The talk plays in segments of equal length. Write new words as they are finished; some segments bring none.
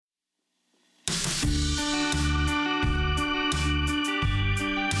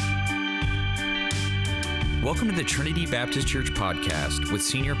Welcome to the Trinity Baptist Church podcast with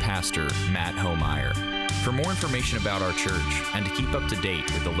Senior Pastor Matt Homeyer. For more information about our church and to keep up to date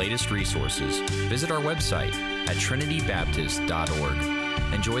with the latest resources, visit our website at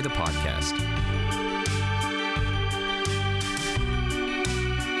trinitybaptist.org. Enjoy the podcast.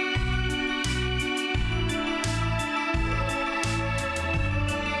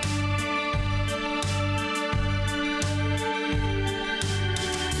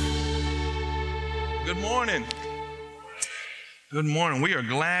 Good morning. We are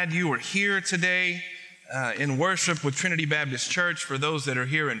glad you are here today in worship with Trinity Baptist Church. For those that are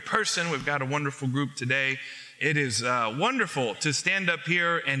here in person, we've got a wonderful group today. It is wonderful to stand up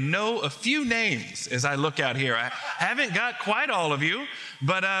here and know a few names as I look out here. I haven't got quite all of you,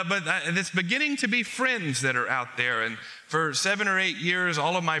 but it's beginning to be friends that are out there. And for 7 or 8 years,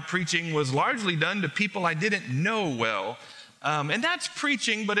 all of my preaching was largely done to people I didn't know well. And that's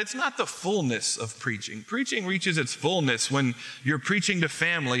preaching, but it's not the fullness of preaching. Preaching reaches its fullness when you're preaching to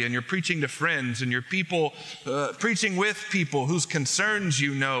family and you're preaching to friends and you're preaching with people whose concerns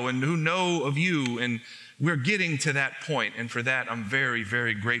you know and who know of you. And we're getting to that point. And for that, I'm very,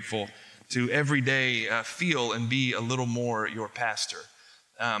 very grateful to every day feel and be a little more your pastor.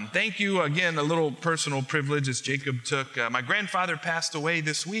 Thank you again, a little personal privilege as Jacob took. My grandfather passed away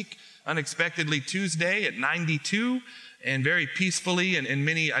this week, unexpectedly Tuesday at 92. And very peacefully, and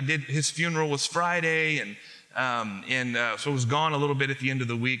his funeral was Friday, and so it was gone a little bit at the end of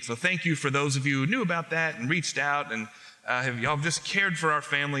the week. So thank you for those of you who knew about that and reached out, and y'all have just cared for our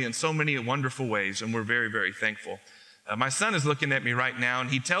family in so many wonderful ways, and we're very, very thankful. My son is looking at me right now, and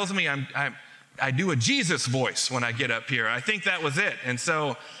he tells me I do a Jesus voice when I get up here. I think that was it. And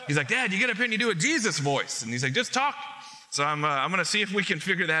so he's like, Dad, you get up here and you do a Jesus voice. And he's like, just talk. So I'm going to see if we can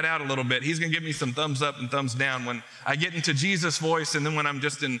figure that out a little bit. He's going to give me some thumbs up and thumbs down when I get into Jesus voice and then when I'm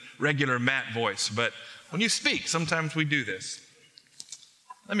just in regular Matt voice. But when you speak, sometimes we do this.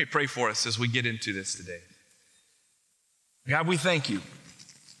 Let me pray for us as we get into this today. God, we thank you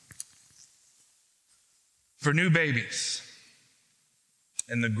for new babies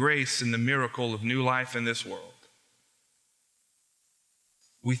and the grace and the miracle of new life in this world.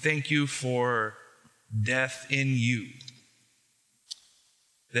 We thank you for death in you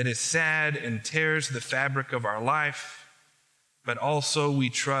that is sad and tears the fabric of our life, but also we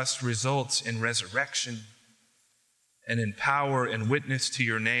trust results in resurrection and in power and witness to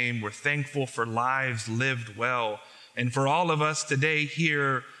your name. We're thankful for lives lived well, and for all of us today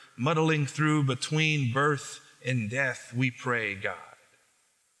here muddling through between birth and death, we pray, God,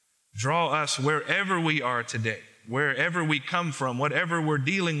 draw us wherever we are today, wherever we come from, whatever we're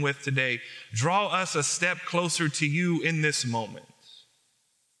dealing with today, draw us a step closer to you in this moment.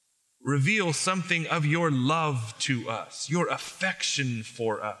 Reveal something of your love to us, your affection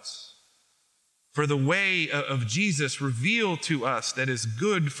for us. For the way of Jesus, reveal to us that is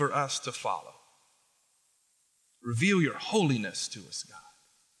good for us to follow. Reveal your holiness to us, God,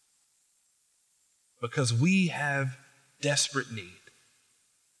 because we have desperate need.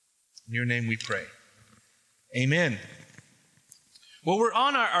 In your name we pray. Amen. Well, we're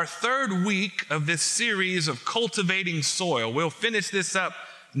on our third week of this series of Cultivating Soil. We'll finish this up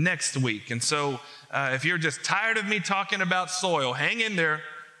next week. And so if you're just tired of me talking about soil, hang in there.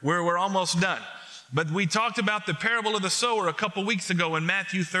 We're almost done. But we talked about the parable of the sower a couple weeks ago in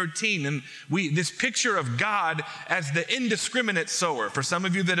Matthew 13, and this picture of God as the indiscriminate sower. For some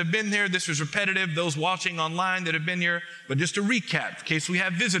of you that have been here, this was repetitive. Those watching online that have been here, but just to recap, in case we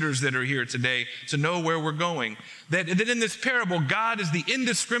have visitors that are here today to know where we're going, that in this parable, God is the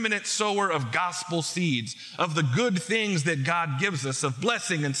indiscriminate sower of gospel seeds, of the good things that God gives us, of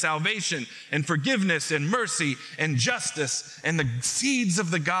blessing and salvation and forgiveness and mercy and justice, and the seeds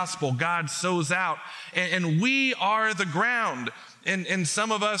of the gospel God sows out. And we are the ground, and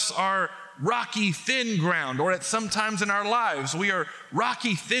some of us are rocky, thin ground, or at some times in our lives, we are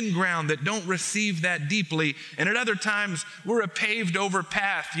rocky, thin ground that don't receive that deeply. And at other times, we're a paved over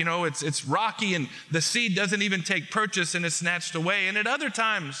path. You know, it's rocky and the seed doesn't even take purchase and is snatched away. And at other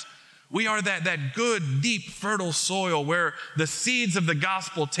times, we are that good, deep, fertile soil where the seeds of the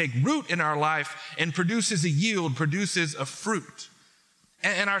gospel take root in our life and produces a yield, produces a fruit.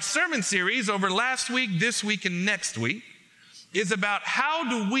 And our sermon series over last week, this week, and next week is about how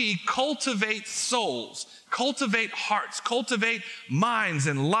do we cultivate souls, cultivate hearts, cultivate minds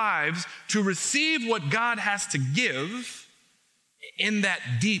and lives to receive what God has to give in that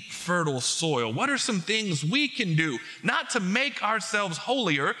deep, fertile soil. What are some things we can do, not to make ourselves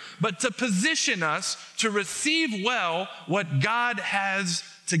holier, but to position us to receive well what God has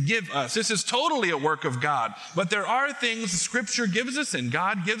to give us? This is totally a work of God, but there are things Scripture gives us and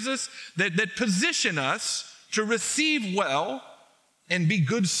God gives us that position us to receive well and be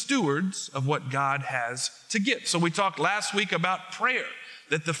good stewards of what God has to give. So we talked last week about prayer,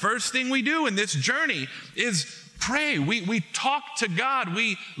 that the first thing we do in this journey is pray. We talk to God.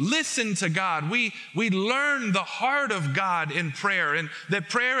 We listen to God. We learn the heart of God in prayer, and that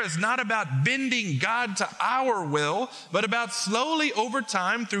prayer is not about bending God to our will, but about slowly over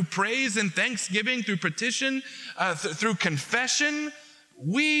time through praise and thanksgiving, through petition, through confession,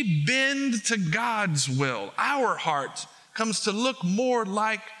 we bend to God's will. Our heart comes to look more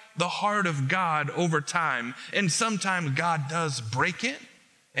like the heart of God over time, and sometimes God does break in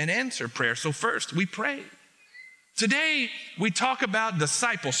and answer prayer. So first, we pray. Today, we talk about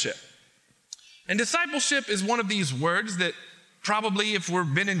discipleship. And discipleship is one of these words that probably, if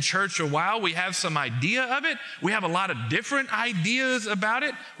we've been in church a while, we have some idea of it. We have a lot of different ideas about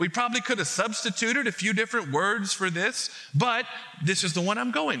it. We probably could have substituted a few different words for this, but this is the one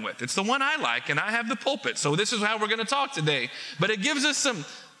I'm going with. It's the one I like, and I have the pulpit, so this is how we're going to talk today. But it gives us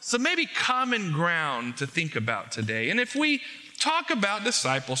some maybe common ground to think about today. And if we talk about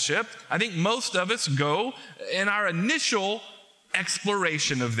discipleship, I think most of us go in our initial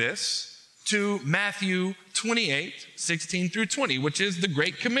exploration of this to Matthew 28, 16 through 20, which is the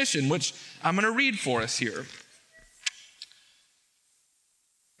Great Commission, which I'm going to read for us here.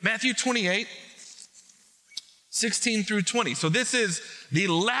 Matthew 28, 16 through 20. So this is the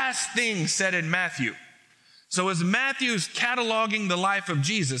last thing said in Matthew. So as Matthew's cataloging the life of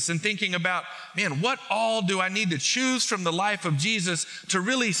Jesus and thinking about, man, what all do I need to choose from the life of Jesus to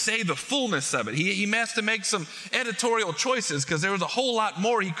really say the fullness of it? He has to make some editorial choices because there was a whole lot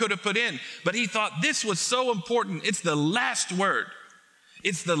more he could have put in. But he thought this was so important. It's the last word.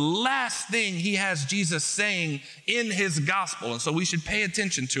 It's the last thing he has Jesus saying in his gospel. And so we should pay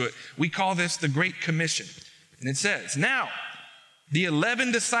attention to it. We call this the Great Commission. And it says, now the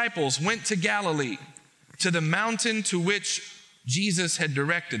 11 disciples went to Galilee, to the mountain to which Jesus had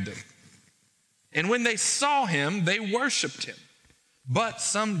directed them. And when they saw him, they worshiped him, but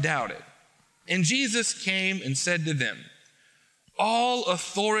some doubted. And Jesus came and said to them, all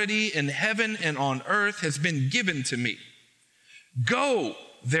authority in heaven and on earth has been given to me. Go,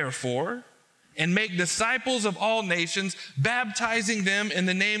 therefore, and make disciples of all nations, baptizing them in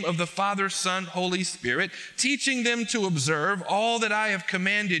the name of the Father, Son, Holy Spirit, teaching them to observe all that I have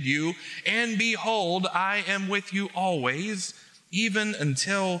commanded you. And behold, I am with you always, even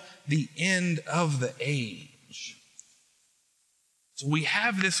until the end of the age. So we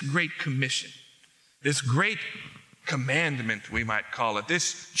have this great commission, this great commandment, we might call it,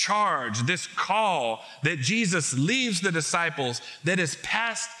 this charge, this call that Jesus leaves the disciples that is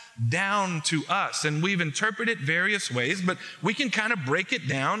passed down to us. And we've interpreted it various ways, but we can kind of break it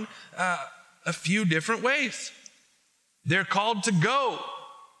down a few different ways. They're called to go.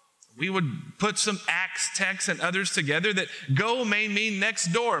 We would put some Acts texts and others together that go may mean next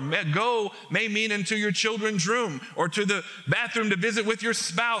door. Go may mean into your children's room or to the bathroom to visit with your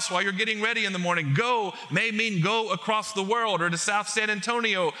spouse while you're getting ready in the morning. Go may mean go across the world or to South San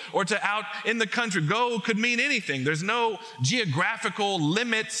Antonio or to out in the country. Go could mean anything. There's no geographical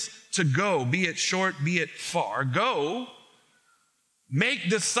limits to go, be it short, be it far. Go, make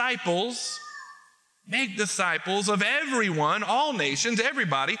disciples of everyone, all nations,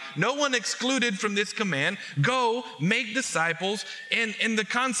 everybody, no one excluded from this command. Go, make disciples, and the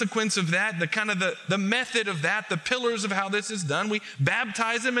consequence of that, the method of that, the pillars of how this is done, we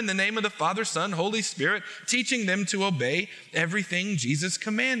baptize them in the name of the Father, Son, Holy Spirit, teaching them to obey everything Jesus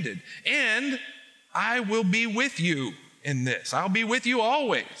commanded. And I will be with you in this. I'll be with you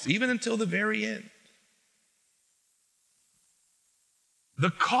always, even until the very end. The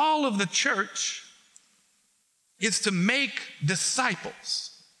call of the church is to make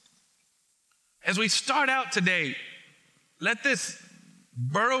disciples. As we start out today, let this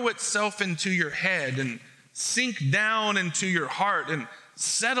burrow itself into your head and sink down into your heart and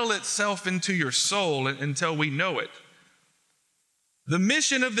settle itself into your soul until we know it. The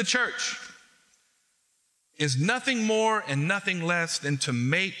mission of the church is nothing more and nothing less than to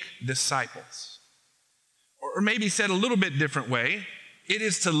make disciples. Or maybe said a little bit different way, it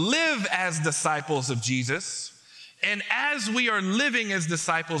is to live as disciples of Jesus. And as we are living as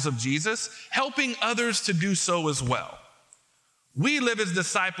disciples of Jesus, helping others to do so as well. We live as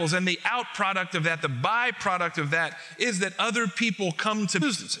disciples, and the outproduct of that, the byproduct of that, is that other people come to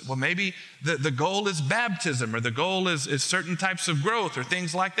business. Well, maybe the goal is baptism, or the goal is certain types of growth, or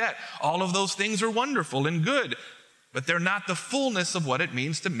things like that. All of those things are wonderful and good, but they're not the fullness of what it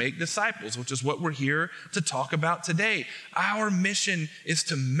means to make disciples, which is what we're here to talk about today. Our mission is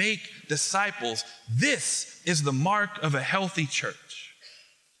to make disciples. This is the mark of a healthy church.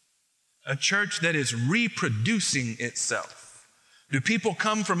 A church that is reproducing itself. Do people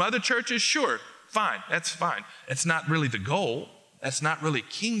come from other churches? Sure, fine, that's fine. That's not really the goal. That's not really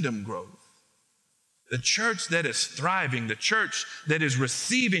kingdom growth. The church that is thriving, the church that is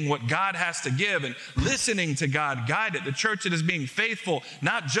receiving what God has to give and listening to God guide it, the church that is being faithful,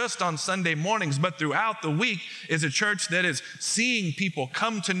 not just on Sunday mornings, but throughout the week, is a church that is seeing people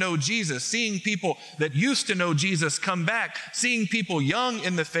come to know Jesus, seeing people that used to know Jesus come back, seeing people young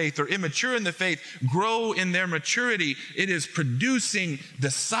in the faith or immature in the faith grow in their maturity. It is producing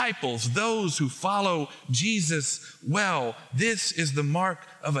disciples, those who follow Jesus well. This is the mark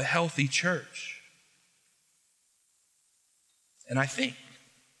of a healthy church. And I think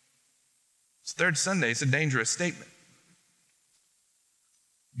it's third Sunday, it's a dangerous statement.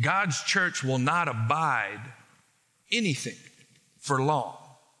 God's church will not abide anything for long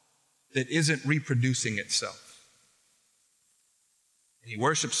that isn't reproducing itself. Any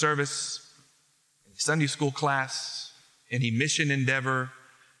worship service, any Sunday school class, any mission endeavor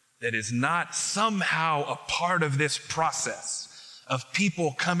that is not somehow a part of this process of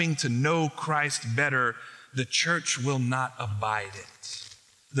people coming to know Christ better, the church will not abide it.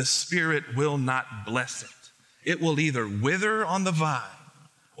 The Spirit will not bless it. It will either wither on the vine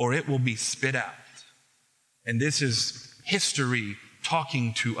or it will be spit out. And this is history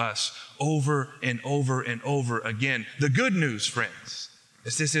talking to us over and over and over again. The good news, friends,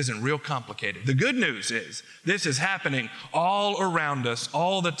 is this isn't real complicated. The good news is this is happening all around us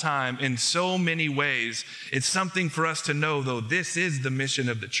all the time in so many ways. It's something for us to know, though, this is the mission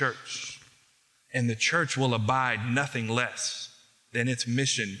of the church. And the church will abide nothing less than its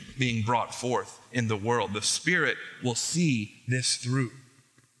mission being brought forth in the world. The Spirit will see this through.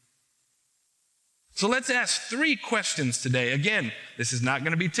 So let's ask 3 questions today. Again, this is not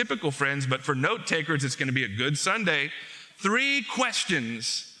going to be typical, friends, but for note takers, it's going to be a good Sunday. 3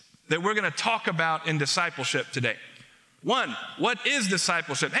 questions that we're going to talk about in discipleship today. 1, what is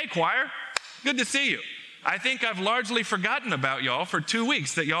discipleship? Hey, choir, good to see you. I think I've largely forgotten about y'all for 2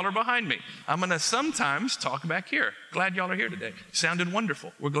 weeks that y'all are behind me. I'm going to sometimes talk back here. Glad y'all are here today. Sounded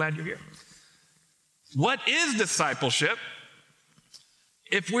wonderful. We're glad you're here. What is discipleship?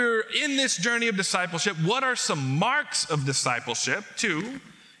 If we're in this journey of discipleship, what are some marks of discipleship? 2.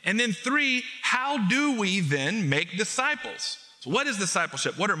 And then 3, how do we then make disciples? So what is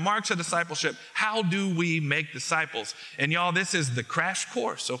discipleship? What are marks of discipleship? How do we make disciples? And y'all, this is the crash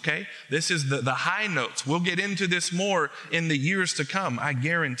course, okay? This is the high notes. We'll get into this more in the years to come, I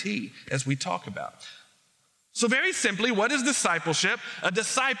guarantee, as we talk about. So very simply, what is discipleship? A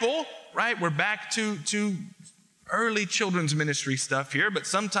disciple, right? We're back to early children's ministry stuff here, but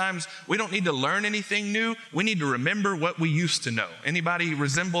sometimes we don't need to learn anything new. We need to remember what we used to know. Anybody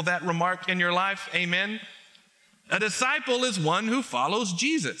resemble that remark in your life? Amen? A disciple is one who follows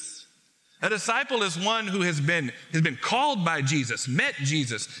Jesus. A disciple is one who has been called by Jesus, met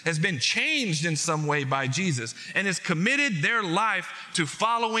Jesus, has been changed in some way by Jesus, and has committed their life to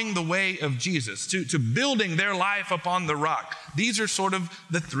following the way of Jesus, to building their life upon the rock. These are sort of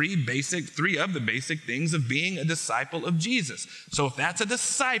the three of the basic things of being a disciple of Jesus. So if that's a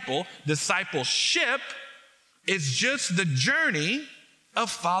disciple, discipleship is just the journey of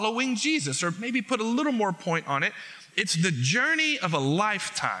following Jesus, or maybe put a little more point on it. It's the journey of a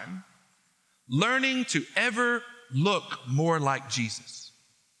lifetime learning to ever look more like Jesus.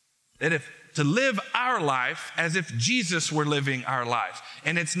 That to live our life as if Jesus were living our life.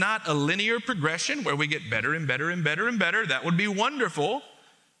 And it's not a linear progression where we get better and better and better and better. That would be wonderful.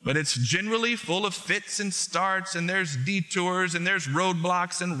 But it's generally full of fits and starts, and there's detours, and there's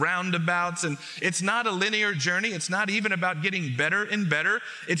roadblocks and roundabouts, and it's not a linear journey. It's not even about getting better and better.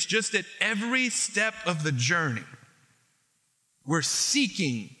 It's just at every step of the journey, we're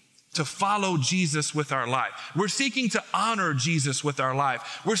seeking to follow Jesus with our life. We're seeking to honor Jesus with our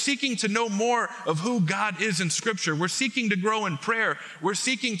life. We're seeking to know more of who God is in Scripture. We're seeking to grow in prayer. We're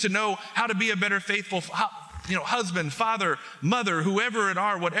seeking to know how to be a better faithful husband, father, mother, whoever it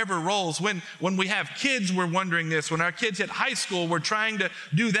are, whatever roles. When we have kids, we're wondering this. When our kids hit high school, we're trying to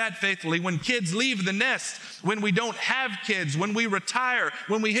do that faithfully. When kids leave the nest, when we don't have kids, when we retire,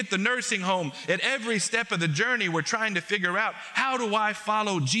 when we hit the nursing home, at every step of the journey, we're trying to figure out, how do I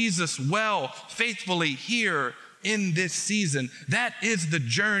follow Jesus well, faithfully here in this season? That is the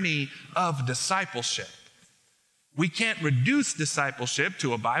journey of discipleship. We can't reduce discipleship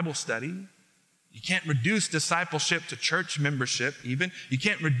to a Bible study. You can't reduce discipleship to church membership even. You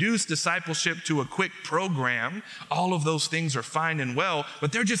can't reduce discipleship to a quick program. All of those things are fine and well,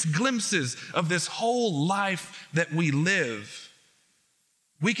 but they're just glimpses of this whole life that we live.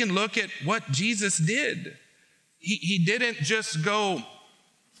 We can look at what Jesus did. He didn't just go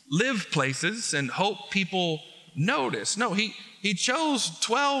live places and hope people notice. No, he chose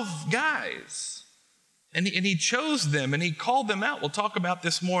 12 guys. And he chose them and he called them out. We'll talk about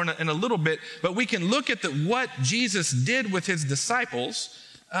this more in a little bit, but we can look at what Jesus did with his disciples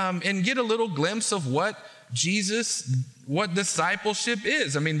and get a little glimpse of what discipleship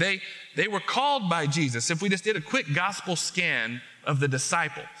is. I mean, they were called by Jesus. If we just did a quick gospel scan of the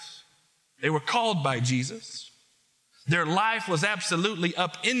disciples, they were called by Jesus. Their life was absolutely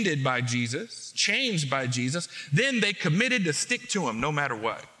upended by Jesus, changed by Jesus. Then they committed to stick to him no matter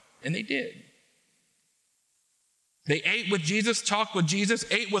what, and they did. They ate with Jesus, talked with Jesus,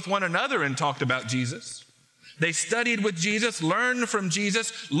 ate with one another and talked about Jesus. They studied with Jesus, learned from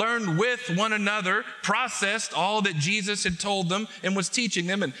Jesus, learned with one another, processed all that Jesus had told them and was teaching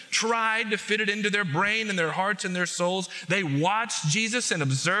them, and tried to fit it into their brain and their hearts and their souls. They watched Jesus and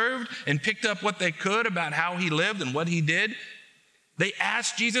observed and picked up what they could about how he lived and what he did. They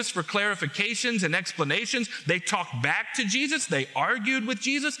asked Jesus for clarifications and explanations. They talked back to Jesus. They argued with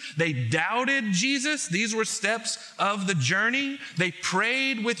Jesus. They doubted Jesus. These were steps of the journey. They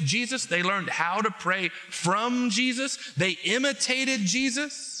prayed with Jesus. They learned how to pray from Jesus. They imitated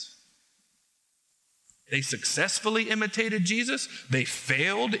Jesus. They successfully imitated Jesus. They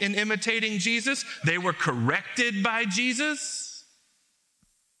failed in imitating Jesus. They were corrected by Jesus.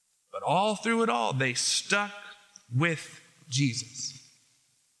 But all through it all, they stuck with Jesus.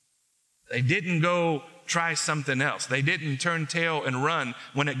 They didn't go try something else. They didn't turn tail and run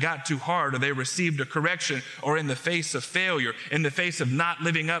when it got too hard, or they received a correction, or in the face of failure, in the face of not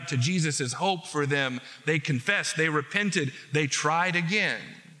living up to Jesus' hope for them. They confessed, they repented, they tried again.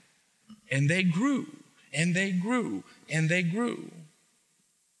 And they grew, and they grew, and they grew.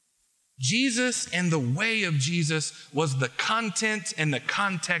 Jesus and the way of Jesus was the content and the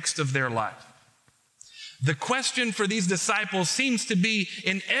context of their life. The question for these disciples seems to be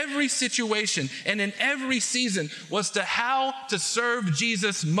in every situation and in every season was to how to serve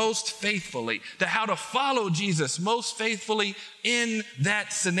Jesus most faithfully, to how to follow Jesus most faithfully in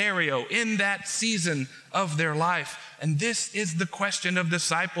that scenario, in that season of their life. And this is the question of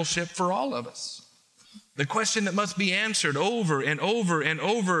discipleship for all of us. The question that must be answered over and over and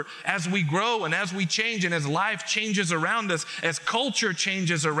over as we grow and as we change and as life changes around us, as culture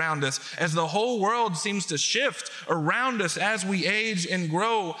changes around us, as the whole world seems to shift around us as we age and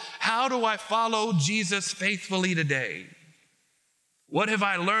grow. How do I follow Jesus faithfully today? What have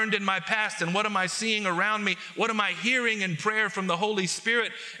I learned in my past, and what am I seeing around me? What am I hearing in prayer from the Holy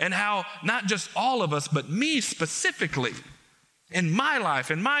Spirit, and how not just all of us, but me specifically, in my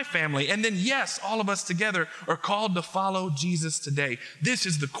life, in my family, and then yes, all of us together are called to follow Jesus today. This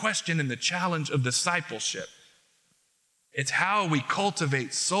is the question and the challenge of discipleship. It's how we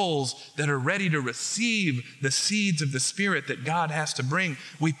cultivate souls that are ready to receive the seeds of the Spirit that God has to bring.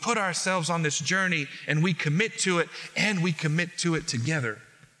 We put ourselves on this journey and we commit to it, and we commit to it together.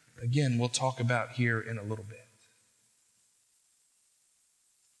 Again, we'll talk about here in a little bit.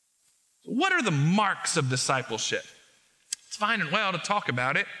 What are the marks of discipleship? It's fine and well to talk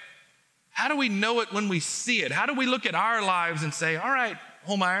about it. How do we know it when we see it? How do we look at our lives and say, all right,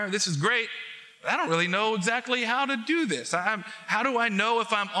 Homeyer, this is great. I don't really know exactly how to do this. How do I know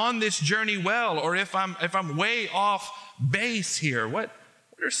if I'm on this journey well, or if I'm way off base here? What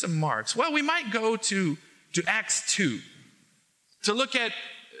are some marks? Well, we might go to Acts 2 to look at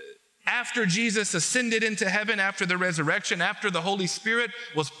after Jesus ascended into heaven, after the resurrection, after the Holy Spirit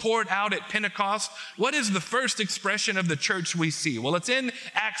was poured out at Pentecost. What is the first expression of the church we see? Well, it's in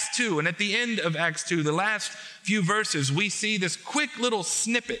Acts 2, and at the end of Acts 2, the last few verses, we see this quick little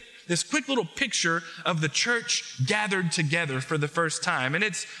snippet, this quick little picture of the church gathered together for the first time. And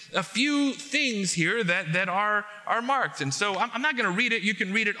it's a few things here that are marked. And so I'm not going to read it. You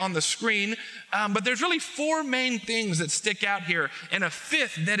can read it on the screen. But there's really four main things that stick out here, and a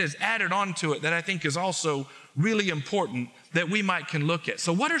fifth that is added onto it that I think is also really important that we can look at.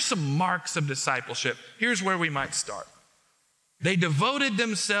 So what are some marks of discipleship? Here's where we might start. They devoted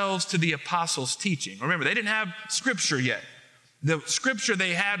themselves to the apostles' teaching. Remember, they didn't have scripture yet. The scripture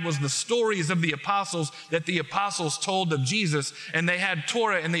they had was the stories of the apostles that the apostles told of Jesus, and they had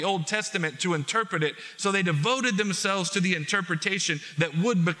Torah in the Old Testament to interpret it. So they devoted themselves to the interpretation that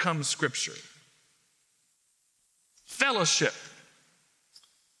would become scripture. Fellowship.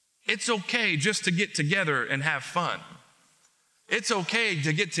 It's okay just to get together and have fun. It's okay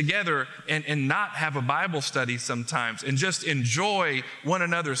to get together and not have a Bible study sometimes and just enjoy one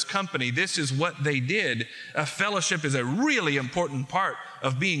another's company. This is what they did. A fellowship is a really important part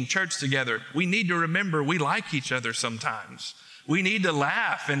of being church together. We need to remember we like each other sometimes. We need to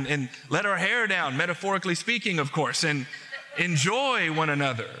laugh and let our hair down, metaphorically speaking, of course, and enjoy one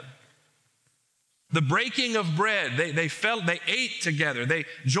another. The breaking of bread, they ate together. They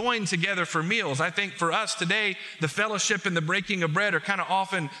joined together for meals. I think for us today, the fellowship and the breaking of bread are kind of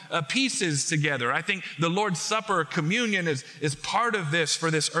often pieces together. I think the Lord's Supper, communion, is part of this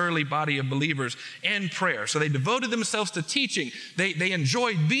for this early body of believers, and prayer. So they devoted themselves to teaching. They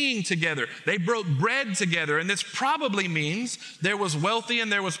enjoyed being together. They broke bread together. And this probably means there was wealthy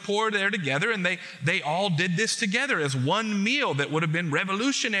and there was poor there together. And they all did this together as one meal that would have been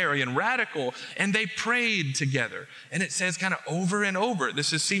revolutionary and radical. And they prayed together. And it says kind of over and over, this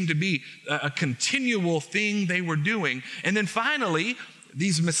has seemed to be a continual thing they were doing. And then finally,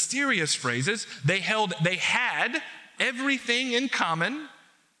 these mysterious phrases, they had everything in common,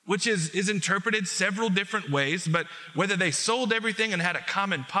 which is interpreted several different ways, but whether they sold everything and had a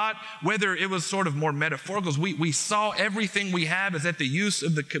common pot, whether it was sort of more metaphorical, we saw everything we have as at the use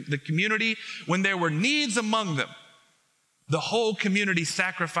of the community. When there were needs among them, the whole community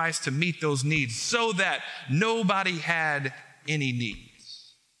sacrificed to meet those needs so that nobody had any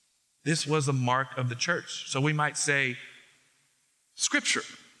needs. This was a mark of the church. So we might say scripture,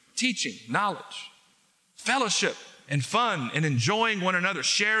 teaching, knowledge, fellowship, and fun, and enjoying one another,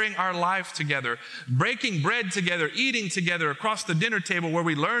 sharing our life together, breaking bread together, eating together across the dinner table where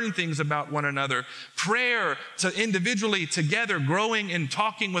we learn things about one another, prayer to individually together, growing and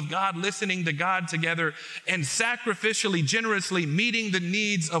talking with God, listening to God together, and sacrificially, generously meeting the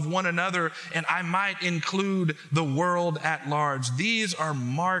needs of one another, and I might include the world at large. These are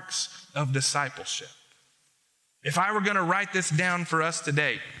marks of discipleship. If I were going to write this down for us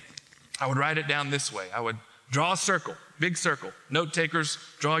today, I would write it down this way. I would draw a circle, big circle. Note takers,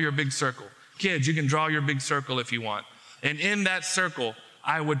 draw your big circle. Kids, you can draw your big circle if you want. And in that circle,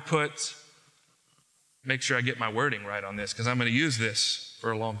 I would put, make sure I get my wording right on this because I'm going to use this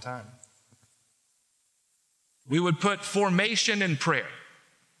for a long time. We would put formation and prayer.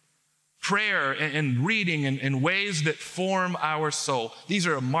 Prayer and reading and ways that form our soul. These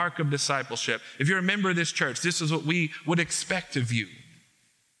are a mark of discipleship. If you're a member of this church, this is what we would expect of you.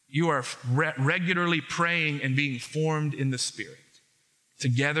 You are regularly praying and being formed in the Spirit,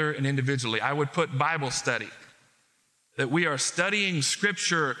 together and individually. I would put Bible study, that we are studying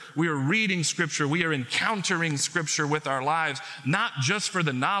Scripture, we are reading Scripture, we are encountering Scripture with our lives, not just for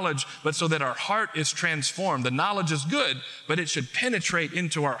the knowledge, but so that our heart is transformed. The knowledge is good, but it should penetrate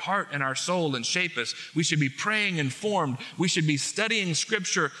into our heart and our soul and shape us. We should be praying and formed. We should be studying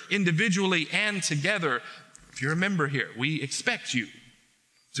Scripture individually and together. If you're a member here, we expect you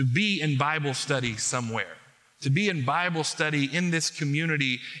to be in Bible study somewhere, to be in Bible study in this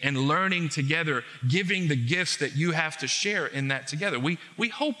community and learning together, giving the gifts that you have to share in that together. We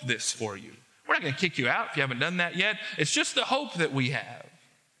hope this for you. We're not going to kick you out if you haven't done that yet. It's just the hope that we have.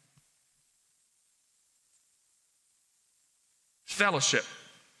 Fellowship.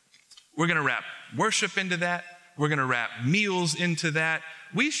 We're going to wrap worship into that. We're going to wrap meals into that.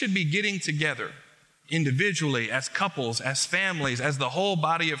 We should be getting together individually, as couples, as families, as the whole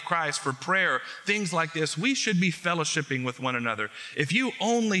body of Christ for prayer, things like this. We should be fellowshipping with one another. If you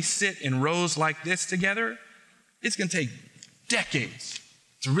only sit in rows like this together, it's going to take decades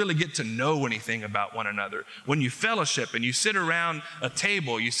to really get to know anything about one another. When you fellowship and you sit around a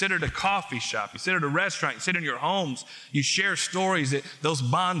table, you sit at a coffee shop, you sit at a restaurant, you sit in your homes, you share stories, those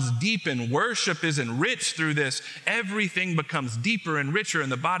bonds deepen. Worship is enriched through this. Everything becomes deeper and richer in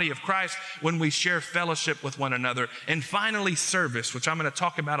the body of Christ when we share fellowship with one another. And finally, service, which I'm going to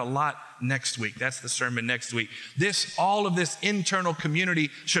talk about a lot next week. That's the sermon next week. All of this internal community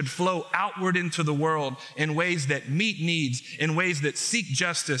should flow outward into the world in ways that meet needs, in ways that seek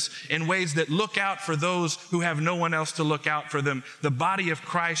justice, in ways that look out for those who have no one else to look out for them. The body of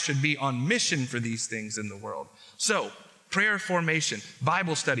Christ should be on mission for these things in the world. So, prayer formation,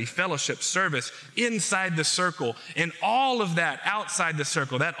 Bible study, fellowship, service, inside the circle, and all of that outside the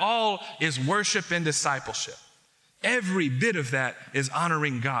circle, that all is worship and discipleship. Every bit of that is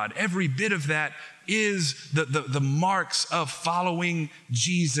honoring God. Every bit of that is the marks of following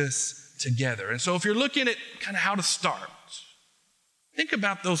Jesus together. And so if you're looking at kind of how to start, think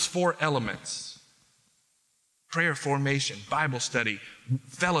about those four elements: prayer formation, Bible study,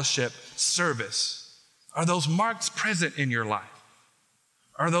 fellowship, service. Are those marks present in your life?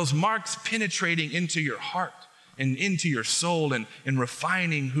 Are those marks penetrating into your heart and into your soul and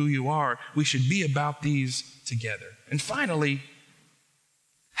refining who you are? We should be about these together. And finally,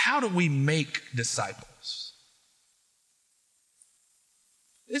 how do we make disciples?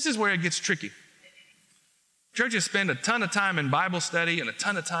 This is where it gets tricky. Churches spend a ton of time in Bible study and a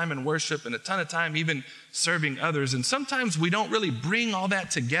ton of time in worship and a ton of time even serving others. And sometimes we don't really bring all that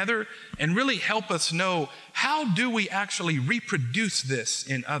together and really help us know, how do we actually reproduce this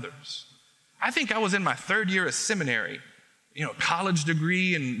in others? I think I was in my third year of seminary, college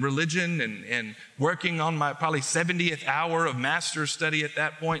degree in religion and working on my probably 70th hour of master's study at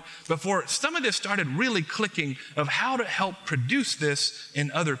that point, before some of this started really clicking of how to help produce this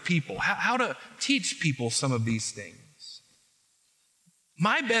in other people, how to teach people some of these things.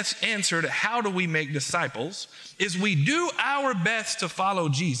 My best answer to how do we make disciples is we do our best to follow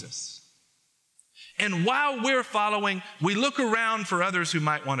Jesus. And while we're following, we look around for others who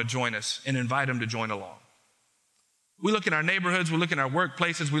might want to join us and invite them to join along. We look in our neighborhoods, we look in our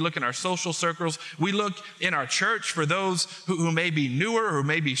workplaces, we look in our social circles, we look in our church for those who may be newer, who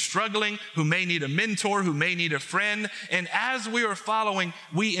may be struggling, who may need a mentor, who may need a friend. And as we are following,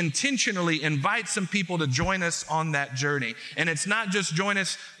 we intentionally invite some people to join us on that journey. And it's not just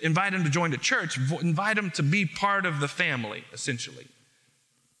invite them to join the church, invite them to be part of the family, essentially.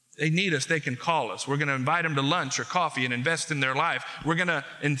 They need us, they can call us. We're going to invite them to lunch or coffee and invest in their life. We're going to,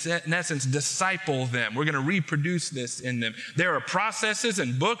 in essence, disciple them. We're going to reproduce this in them. There are processes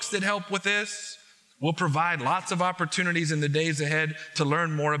and books that help with this. We'll provide lots of opportunities in the days ahead to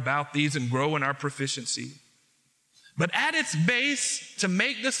learn more about these and grow in our proficiency. But at its base, to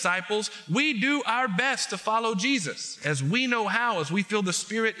make disciples, we do our best to follow Jesus as we know how, as we feel the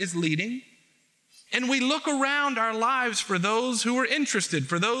Spirit is leading. And we look around our lives for those who are interested,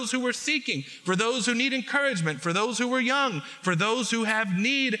 for those who are seeking, for those who need encouragement, for those who are young, for those who have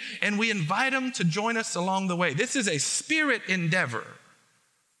need, and we invite them to join us along the way. This is a spirit endeavor.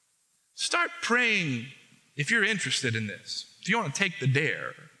 Start praying if you're interested in this, if you want to take the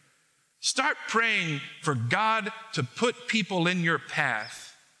dare. Start praying for God to put people in your path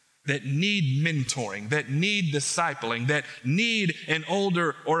that need mentoring, that need discipling, that need an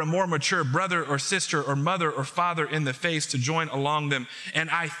older or a more mature brother or sister or mother or father in the faith to join along them. And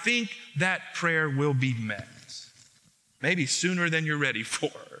I think that prayer will be met, maybe sooner than you're ready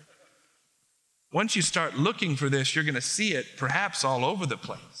for. Once you start looking for this, you're going to see it perhaps all over the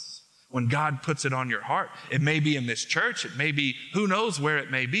place. When God puts it on your heart, it may be in this church, it may be, who knows where it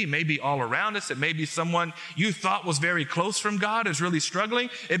may be all around us. It may be someone you thought was very close from God is really struggling.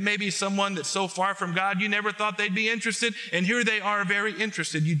 It may be someone that's so far from God you never thought they'd be interested, and here they are very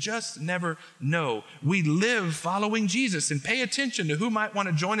interested. You just never know. We live following Jesus and pay attention to who might want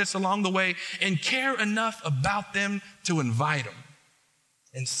to join us along the way and care enough about them to invite them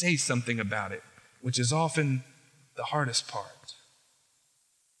and say something about it, which is often the hardest part.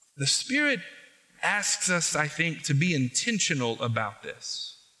 The Spirit asks us, I think, to be intentional about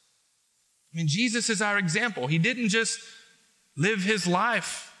this. I mean, Jesus is our example. He didn't just live his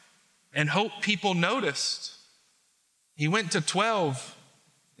life and hope people noticed. He went to 12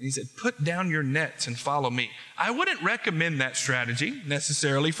 and he said, "Put down your nets and follow me." I wouldn't recommend that strategy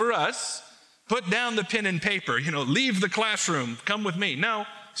necessarily for us. Put down the pen and paper, leave the classroom, come with me. No,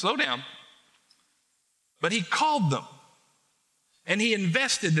 slow down. But he called them. And he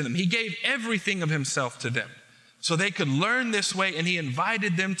invested in them. He gave everything of himself to them so they could learn this way, and he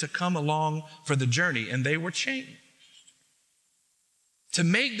invited them to come along for the journey, and they were changed. To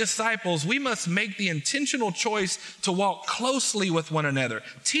make disciples, we must make the intentional choice to walk closely with one another,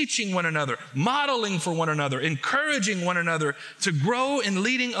 teaching one another, modeling for one another, encouraging one another to grow in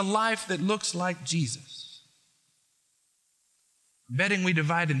leading a life that looks like Jesus. I'm betting we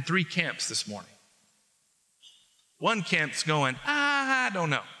divide in 3 camps this morning. One camp's going, I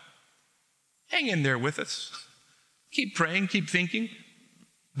don't know. Hang in there with us. Keep praying, keep thinking.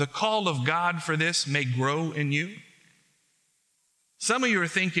 The call of God for this may grow in you. Some of you are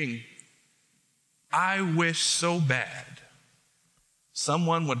thinking, I wish so bad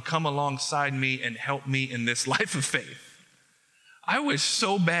someone would come alongside me and help me in this life of faith. I wish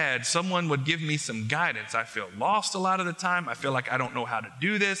so bad someone would give me some guidance. I feel lost a lot of the time. I feel like I don't know how to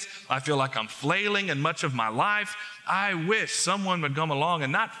do this. I feel like I'm flailing in much of my life. I wish someone would come along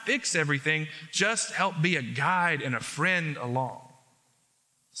and not fix everything, just help be a guide and a friend along.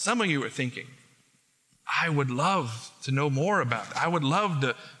 Some of you are thinking, I would love to know more about it. I would love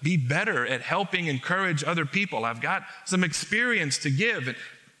to be better at helping encourage other people. I've got some experience to give. And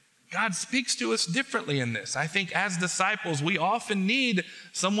God speaks to us differently in this. I think as disciples, we often need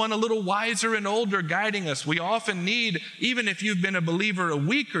someone a little wiser and older guiding us. We often need, even if you've been a believer a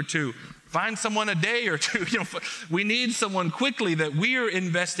week or two, find someone a day or two. We need someone quickly that we're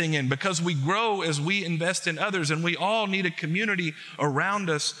investing in because we grow as we invest in others, and we all need a community around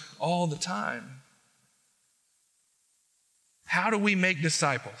us all the time. How do we make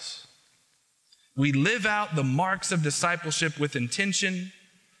disciples? We live out the marks of discipleship with intention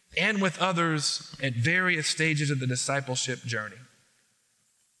and with others at various stages of the discipleship journey.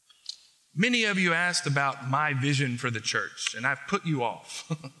 Many of you asked about my vision for the church, and I've put you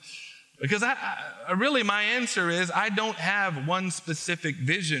off. Because really my answer is I don't have one specific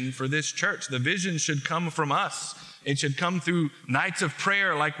vision for this church. The vision should come from us. It should come through nights of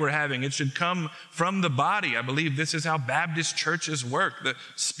prayer like we're having. It should come from the body. I believe this is how Baptist churches work. The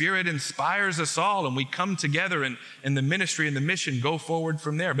Spirit inspires us all, and we come together, and the ministry and the mission go forward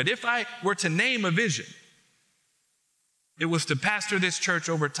from there. But if I were to name a vision, it was to pastor this church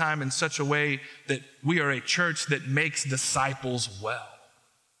over time in such a way that we are a church that makes disciples well.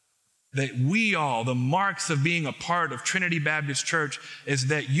 That we all, the marks of being a part of Trinity Baptist Church, is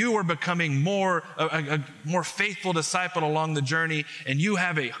that you are becoming a more faithful disciple along the journey, and you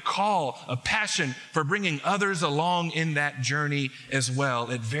have a call, a passion for bringing others along in that journey as well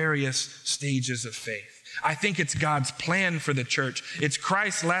at various stages of faith. I think it's God's plan for the church. It's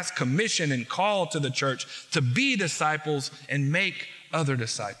Christ's last commission and call to the church to be disciples and make other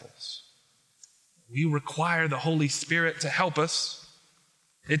disciples. We require the Holy Spirit to help us.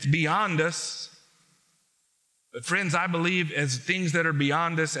 It's beyond us. But friends, I believe as things that are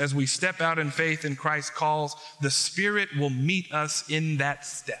beyond us, as we step out in faith in Christ's calls, the Spirit will meet us in that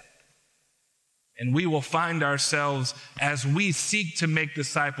step. And we will find ourselves, as we seek to make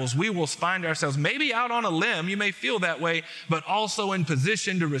disciples, we will find ourselves maybe out on a limb, you may feel that way, but also in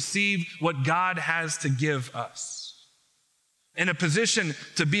position to receive what God has to give us. In a position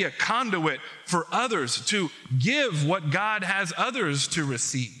to be a conduit for others, to give what God has others to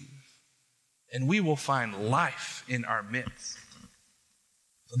receive. And we will find life in our midst.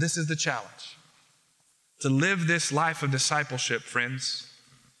 So this is the challenge. To live this life of discipleship, friends,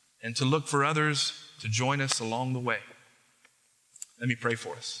 and to look for others to join us along the way. Let me pray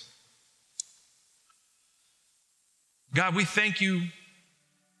for us. God, we thank you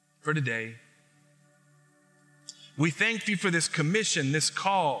for today. We thank you for this commission, this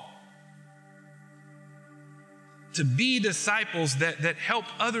call to be disciples that help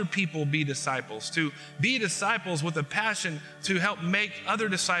other people be disciples, to be disciples with a passion to help make other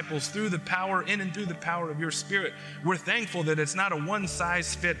disciples through the power, in and through the power of your Spirit. We're thankful that it's not a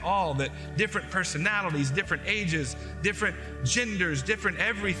one-size-fits-all, that different personalities, different ages, different genders, different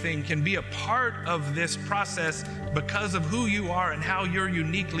everything can be a part of this process because of who you are and how you're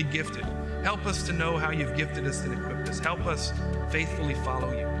uniquely gifted. Help us to know how you've gifted us and equipped us. Help us faithfully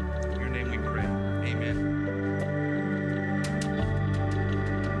follow you. In your name we pray. Amen.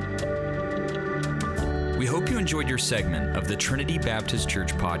 We hope you enjoyed your segment of the Trinity Baptist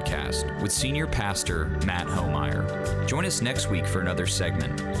Church podcast with Senior Pastor Matt Homeyer. Join us next week for another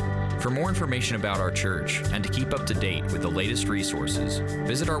segment. For more information about our church and to keep up to date with the latest resources,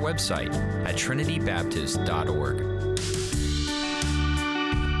 visit our website at trinitybaptist.org.